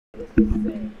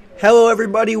Hello,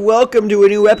 everybody. Welcome to a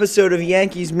new episode of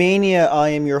Yankees Mania. I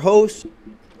am your host,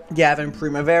 Gavin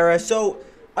Primavera. So,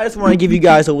 I just want to give you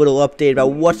guys a little update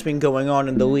about what's been going on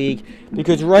in the league,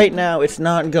 because right now it's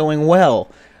not going well.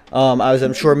 As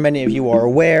I'm sure many of you are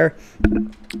aware.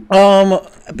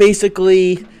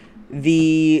 Basically,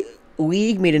 the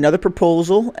league made another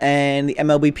proposal, and the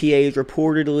MLBPA is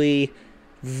reportedly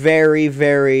very,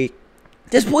 very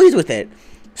displeased with it.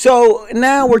 So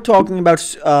now we're talking about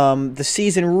the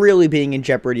season really being in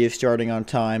jeopardy of starting on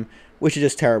time, which is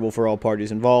just terrible for all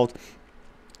parties involved.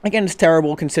 Again, it's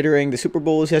terrible considering the Super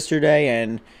Bowl was yesterday,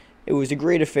 and it was a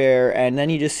great affair, and then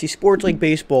you just see sports like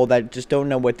baseball that just don't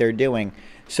know what they're doing.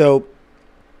 So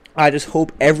I just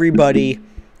hope everybody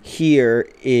here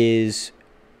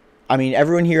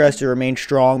everyone here has to remain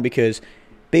strong, because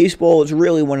baseball is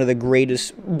really one of the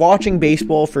greatest. Watching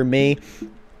baseball, for me,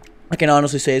 I can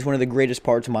honestly say, is one of the greatest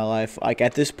parts of my life. Like,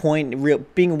 at this point,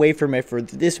 being away from it for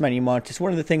this many months, it's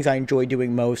one of the things I enjoy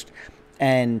doing most,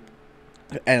 and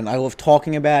I love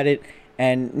talking about it.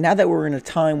 And now that we're in a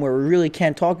time where we really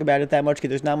can't talk about it that much because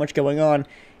there's not much going on,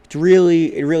 it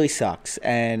really sucks,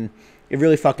 and it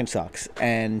really fucking sucks.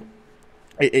 And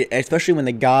especially when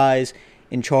the guys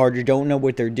in charge don't know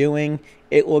what they're doing,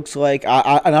 it looks like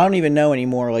I don't even know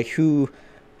anymore, like who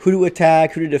to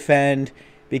attack, who to defend.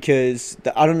 Because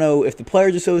I don't know if the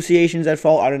Players Association is at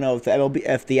fault. I don't know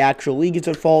if the actual league is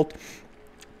at fault.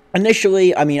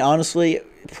 Initially, honestly,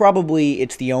 probably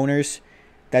it's the owners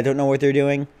that don't know what they're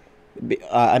doing.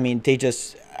 They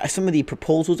just, some of the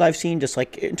proposals I've seen, just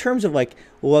like in terms of like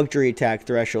luxury tax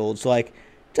thresholds, like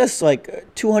just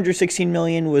like $216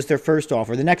 million was their first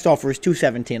offer. The next offer is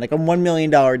 $217, like a $1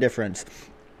 million difference.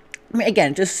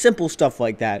 Again, just simple stuff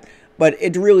like that. But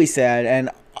it's really sad, and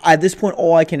at this point,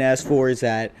 all I can ask for is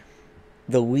that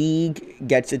the league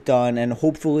gets it done, and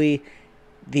hopefully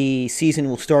the season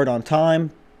will start on time.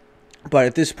 But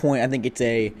at this point, I think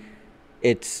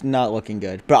it's not looking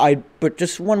good. But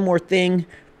just one more thing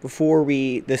before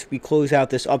we close out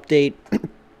this update.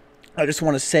 I just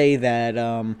want to say that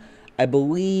I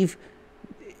believe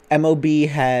the MLBPA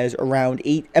has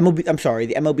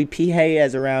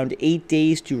around 8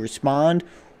 days to respond,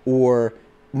 or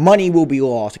money will be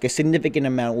lost. Like, a significant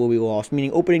amount will be lost,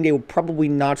 meaning opening day will probably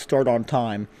not start on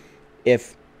time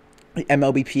if the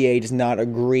MLBPA does not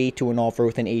agree to an offer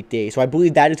within 8 days. So I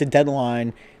believe that is the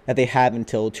deadline that they have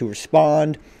until to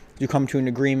respond, to come to an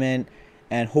agreement,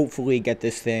 and hopefully get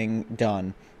this thing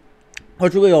done.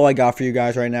 That's really all I got for you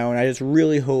guys right now, and I just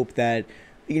really hope that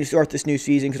we can start this new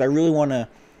season, because I really want to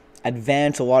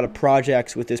advance a lot of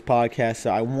projects with this podcast. So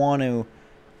I want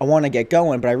to get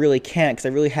going, but I really can't, because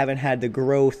I really haven't had the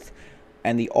growth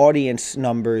and the audience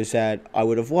numbers that I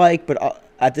would have liked. But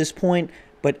at this point,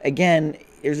 but again,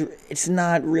 it's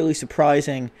not really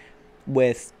surprising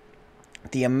with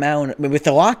the amount, with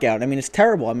the lockout. It's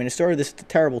terrible. It started this at a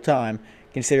terrible time,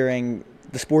 considering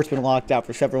the sport's been locked out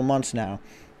for several months now.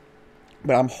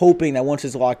 But I'm hoping that once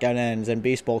this lockout ends and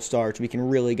baseball starts, we can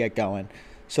really get going.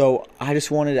 So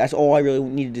that's all I really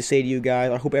needed to say to you guys.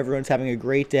 I hope everyone's having a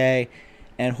great day,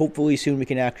 and hopefully soon we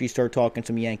can actually start talking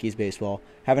some Yankees baseball.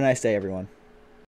 Have a nice day, everyone.